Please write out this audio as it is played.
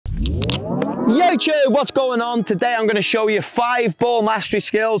YouTube, what's going on? Today I'm going to show you 5 ball mastery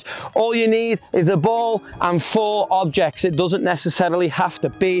skills. All you need is a ball and 4 objects. It doesn't necessarily have to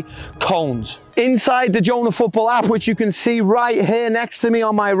be cones. Inside the Joner football app, which you can see right here next to me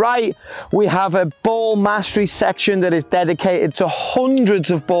on my right, we have a ball mastery section that is dedicated to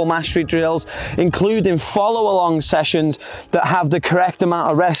hundreds of ball mastery drills, including follow along sessions that have the correct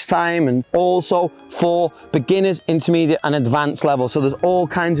amount of rest time, and also for beginners, intermediate and advanced levels. So there's all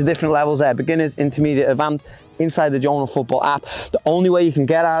kinds of different levels there, beginners, intermediate, advanced, inside the Joner football app. The only way you can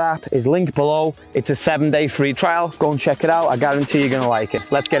get our app is linked below. It's a 7-day free trial. Go and check it out. I guarantee you're gonna like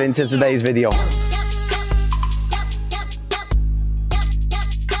it. Let's get into today's video.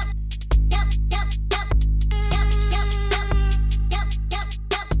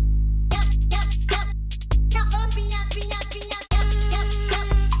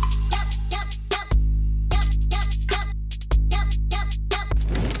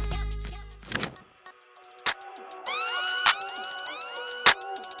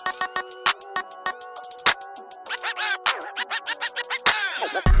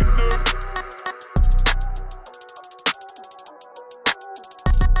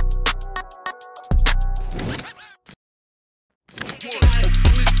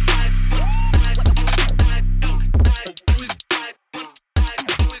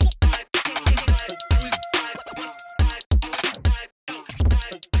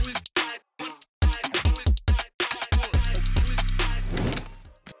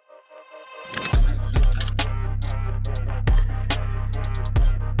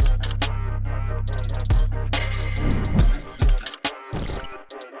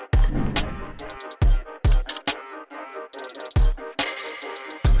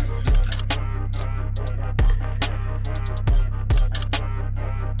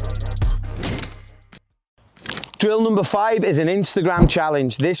 Drill number 5 is an Instagram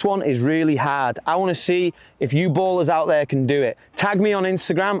challenge. This one is really hard. I want to see if you ballers out there can do it. Tag me on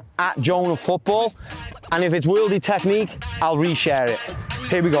Instagram at Joner Football, and if it's worldy technique, I'll reshare it.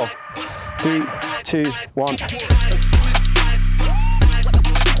 Here we go. 3, 2, 1.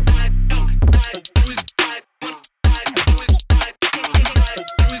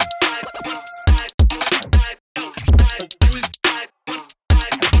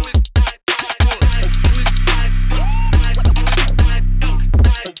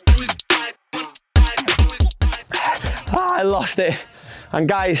 I lost it. And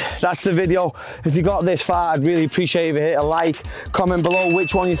guys, that's the video. If you got this far, I'd really appreciate if you hit a like, comment below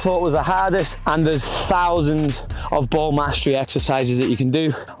which one you thought was the hardest, and there's thousands of ball mastery exercises that you can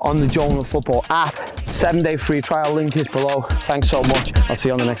do on the Joner football app. 7-day free trial, link is below. Thanks so much. I'll see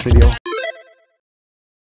you on the next video.